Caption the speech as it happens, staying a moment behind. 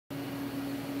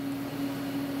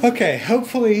Okay,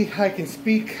 hopefully I can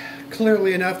speak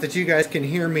clearly enough that you guys can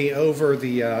hear me over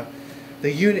the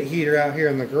unit heater out here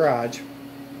in the garage.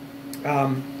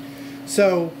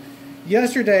 So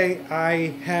yesterday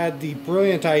I had the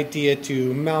brilliant idea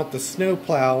to mount the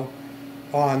snowplow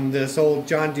on this old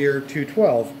John Deere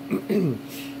 212.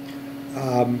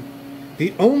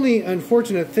 The only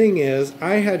unfortunate thing is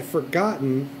I had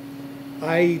forgotten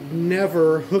I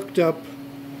never hooked up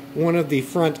one of the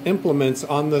front implements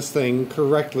on this thing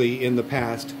correctly in the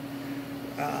past.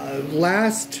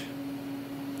 Last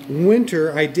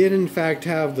winter I did in fact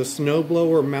have the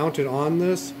snowblower mounted on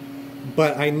this,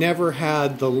 but I never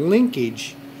had the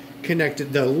linkage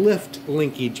connected, the lift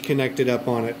linkage connected up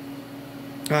on it.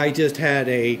 I just had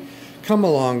a come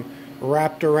along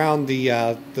wrapped around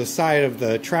the side of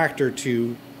the tractor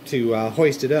to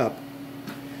hoist it up.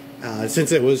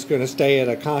 Since it was going to stay at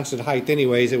a constant height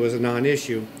anyways, it was a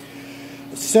non-issue.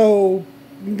 So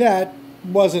that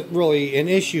wasn't really an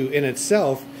issue in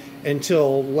itself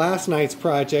until last night's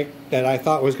project that I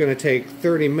thought was going to take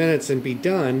 30 minutes and be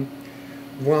done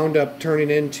wound up turning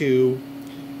into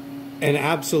an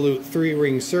absolute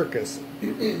three-ring circus.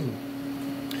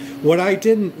 What I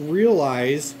didn't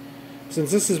realize,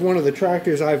 since this is one of the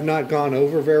tractors I've not gone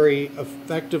over very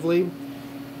effectively,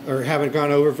 or haven't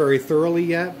gone over very thoroughly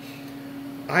yet,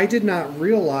 I did not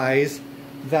realize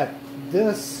that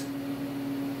this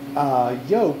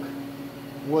yoke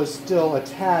was still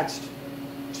attached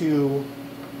to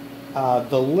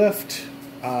the lift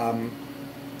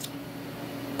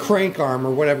crank arm,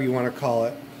 or whatever you want to call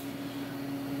it.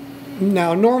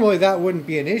 Now normally that wouldn't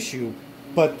be an issue,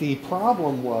 but the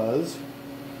problem was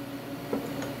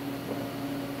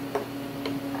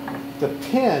the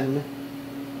pin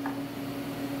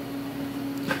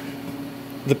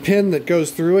that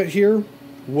goes through it here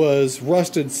was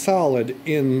rusted solid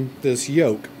in this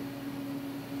yoke.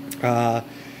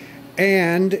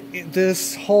 And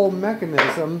this whole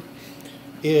mechanism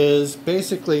is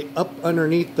basically up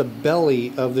underneath the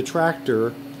belly of the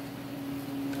tractor,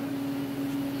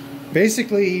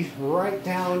 basically right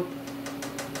down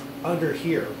under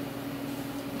here,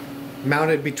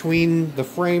 mounted between the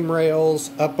frame rails,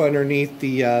 up underneath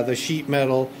the sheet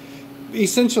metal,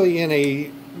 essentially in a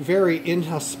very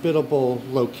inhospitable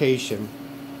location.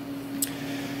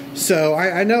 So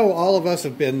I know all of us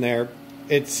have been there.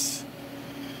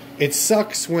 It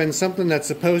sucks when something that's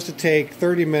supposed to take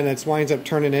 30 minutes winds up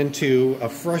turning into a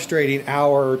frustrating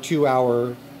hour or 2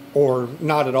 hour or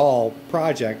not at all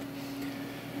project.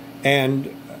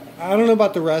 And I don't know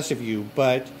about the rest of you,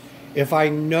 but if I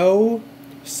know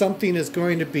something is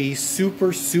going to be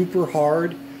super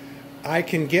hard, I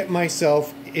can get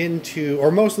myself into,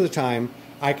 or most of the time,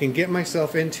 I can get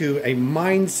myself into a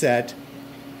mindset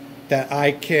that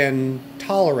I can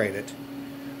tolerate it.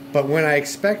 But when I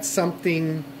expect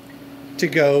something to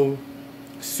go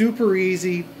super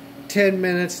easy, 10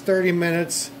 minutes, 30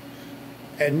 minutes,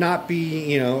 and not be,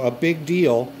 you know, a big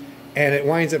deal, and it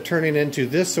winds up turning into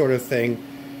this sort of thing,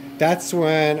 that's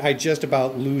when I just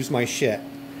about lose my shit.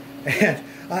 And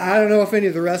I don't know if any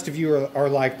of the rest of you are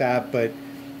like that, but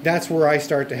that's where I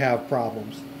start to have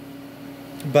problems.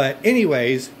 But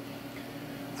anyways,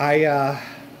 I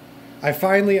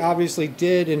finally obviously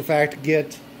did in fact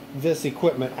get this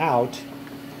equipment out,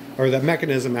 or the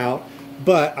mechanism out,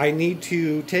 but I need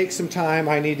to take some time.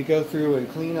 I need to go through and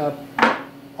clean up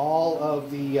all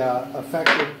of the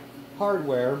affected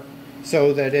hardware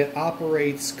so that it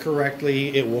operates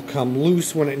correctly. It will come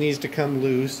loose when it needs to come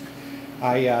loose.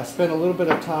 I spent a little bit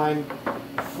of time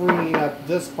freeing up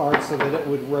this part so that it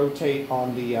would rotate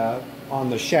on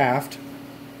the shaft.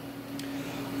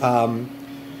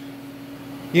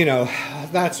 You know,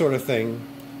 that sort of thing.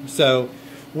 So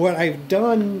what I've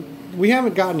done, we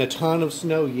haven't gotten a ton of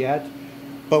snow yet,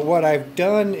 but what I've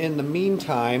done in the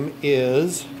meantime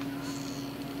is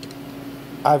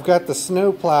I've got the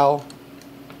snowplow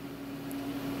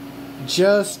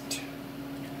just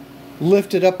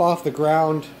lifted up off the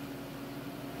ground.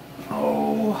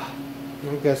 Oh,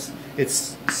 I guess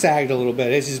it's sagged a little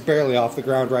bit. It's just barely off the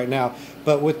ground right now.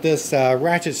 But with this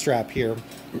ratchet strap here,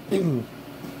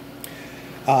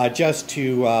 just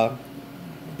to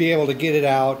be able to get it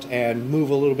out and move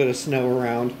a little bit of snow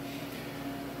around.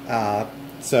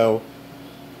 So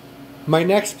my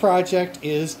next project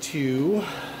is to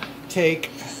take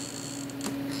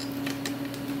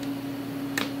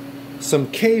some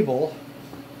cable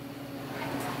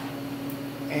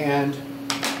and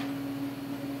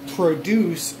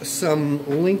produce some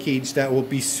linkage that will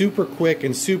be super quick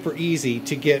and super easy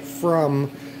to get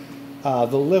from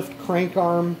the lift crank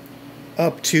arm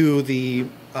up to the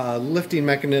lifting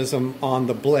mechanism on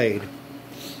the blade.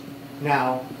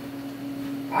 Now,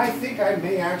 I think I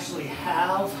may actually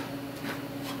have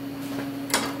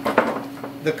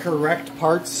the correct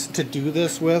parts to do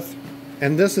this with,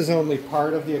 and this is only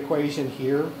part of the equation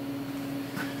here.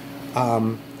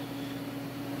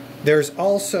 There's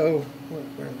also,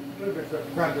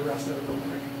 grab the rest of it real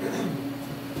quick.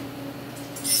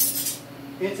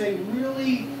 It's a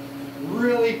really,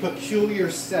 really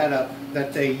peculiar setup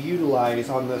that they utilize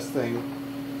on this thing,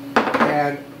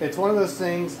 and it's one of those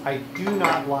things I do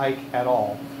not like at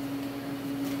all.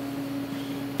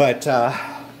 But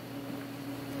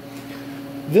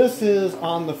this is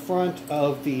on the front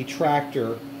of the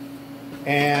tractor,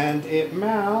 and it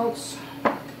mounts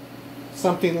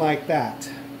something like that.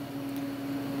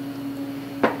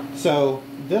 So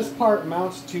this part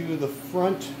mounts to the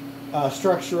front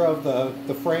structure of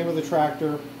the frame of the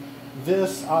tractor.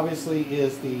 This obviously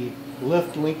is the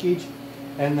lift linkage,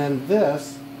 and then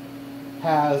this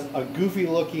has a goofy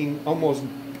looking, almost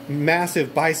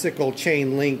massive bicycle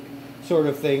chain link sort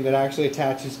of thing that actually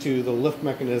attaches to the lift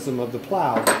mechanism of the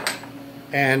plow.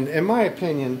 And in my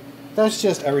opinion, that's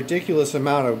just a ridiculous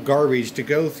amount of garbage to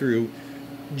go through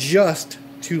just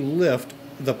to lift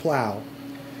the plow.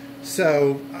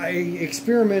 So I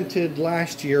experimented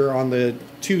last year on the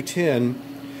 210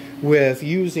 with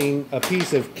using a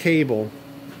piece of cable,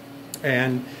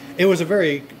 and it was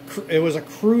a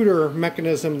cruder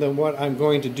mechanism than what I'm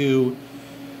going to do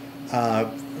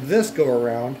this go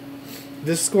around.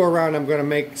 This go around I'm going to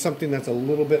make something that's a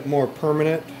little bit more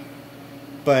permanent,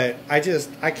 but I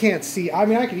can't see. I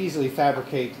mean, I could easily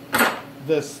fabricate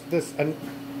this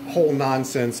whole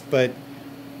nonsense, but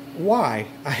why?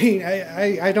 I mean,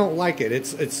 I don't like it.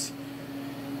 It's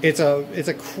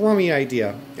a crummy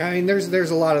idea. I mean,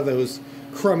 there's a lot of those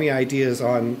crummy ideas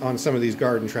on some of these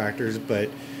garden tractors, but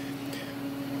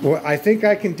what I think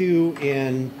I can do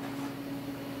in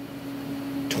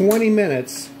 20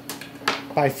 minutes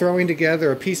by throwing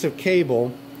together a piece of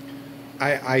cable,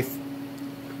 I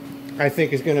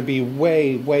think is going to be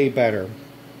way better.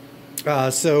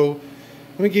 So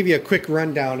let me give you a quick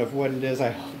rundown of what it is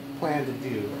I plan to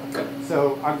do.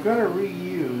 So I'm going to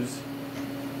reuse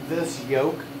this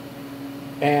yoke,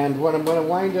 and what I'm going to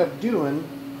wind up doing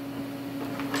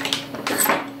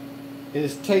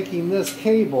is taking this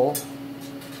cable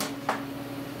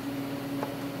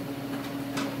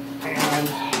and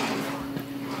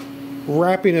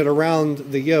wrapping it around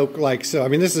the yoke like so. I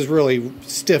mean, this is really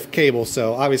stiff cable,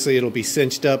 so obviously it'll be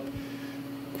cinched up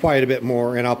quite a bit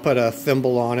more, and I'll put a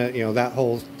thimble on it, you know, that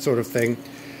whole sort of thing.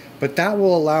 But that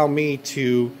will allow me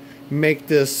to make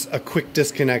this a quick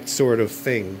disconnect sort of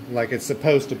thing, like it's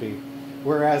supposed to be.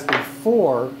 Whereas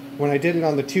before, when I did it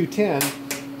on the 210,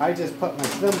 I just put my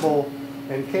thimble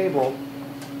and cable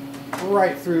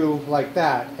right through like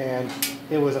that, and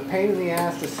it was a pain in the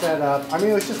ass to set up. I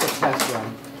mean, it was just a test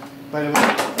run, but it was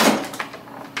a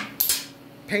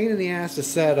pain in the ass to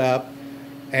set up,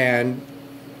 and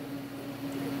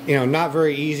you know, not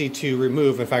very easy to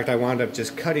remove. In fact, I wound up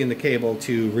just cutting the cable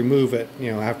to remove it,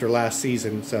 you know, after last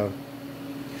season. So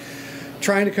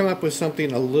trying to come up with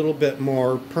something a little bit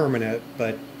more permanent.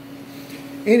 But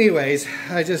anyways,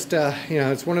 I just you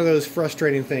know, it's one of those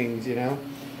frustrating things, you know.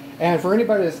 And for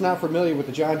anybody that's not familiar with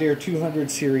the John Deere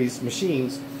 200 series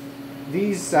machines,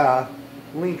 these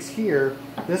links here,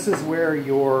 this is where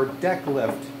your deck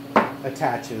lift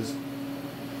attaches.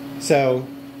 So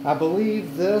I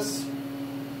believe this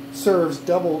serves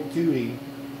double duty.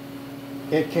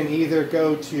 It can either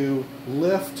go to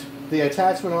lift the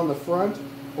attachment on the front,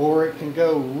 or it can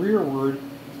go rearward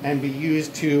and be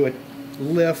used to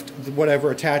lift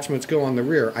whatever attachments go on the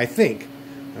rear, I think.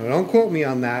 Now, don't quote me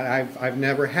on that. I've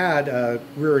never had a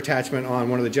rear attachment on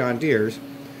one of the John Deeres.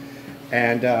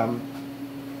 And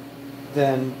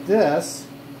then this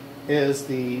is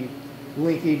the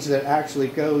linkage that actually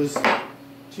goes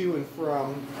to and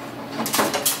from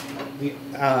the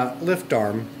lift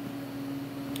arm.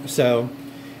 So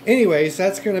anyways,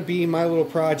 that's going to be my little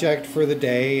project for the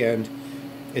day, and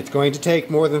it's going to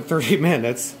take more than 30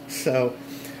 minutes. So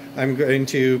I'm going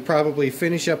to probably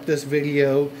finish up this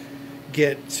video,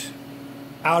 get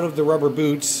out of the rubber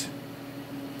boots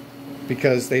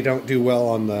because they don't do well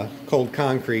on the cold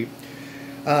concrete,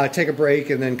 take a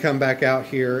break, and then come back out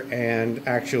here and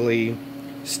actually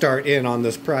start in on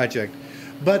this project.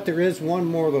 But there is one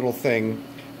more little thing.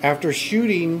 After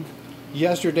shooting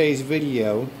yesterday's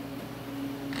video,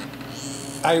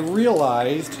 I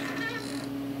realized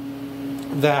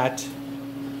that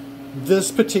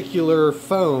this particular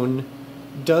phone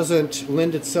doesn't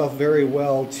lend itself very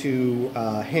well to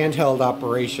handheld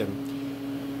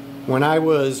operation. When I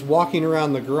was walking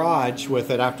around the garage with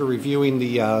it after reviewing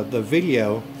the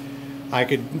video, I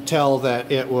could tell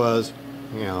that it was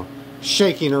you know,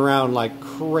 shaking around like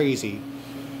crazy.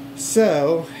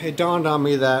 So it dawned on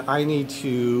me that I need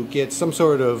to get some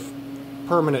sort of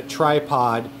permanent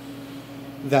tripod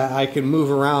that I can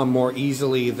move around more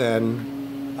easily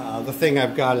than the thing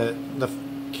I've got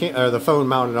the phone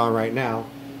mounted on right now.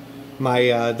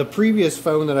 My the previous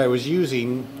phone that I was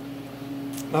using,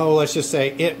 oh, let's just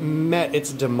say it met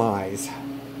its demise.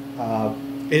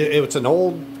 It's an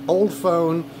old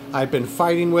phone. I've been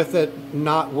fighting with it,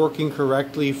 not working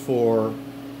correctly for,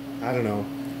 I don't know,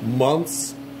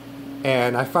 months.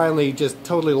 And I finally just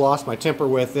totally lost my temper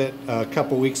with it a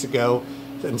couple weeks ago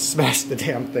and smashed the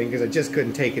damn thing because I just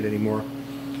couldn't take it anymore.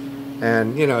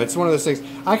 And, you know, it's one of those things.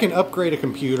 I can upgrade a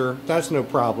computer, that's no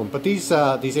problem. But these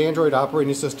Android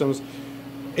operating systems,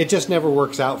 it just never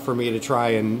works out for me to try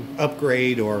and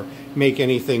upgrade or make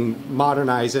anything,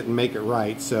 modernize it and make it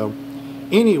right. So,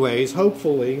 anyways,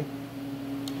 hopefully,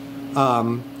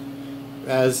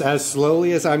 as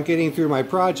slowly as I'm getting through my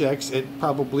projects, it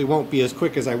probably won't be as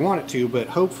quick as I want it to, but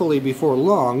hopefully before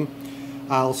long,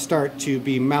 I'll start to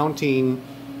be mounting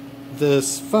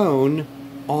this phone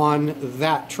on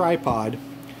that tripod,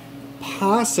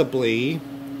 possibly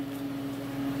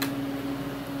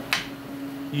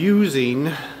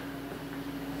using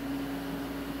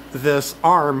this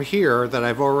arm here that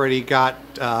I've already got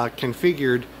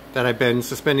configured, that I've been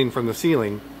suspending from the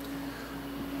ceiling.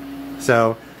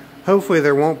 So hopefully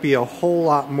there won't be a whole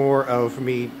lot more of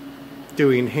me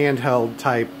doing handheld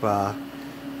type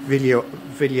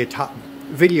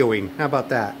videoing. How about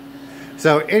that?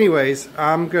 So anyways,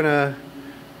 I'm gonna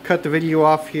cut the video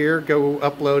off here, go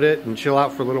upload it and chill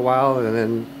out for a little while, and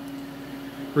then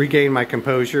regain my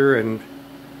composure and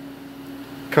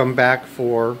come back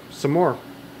for some more.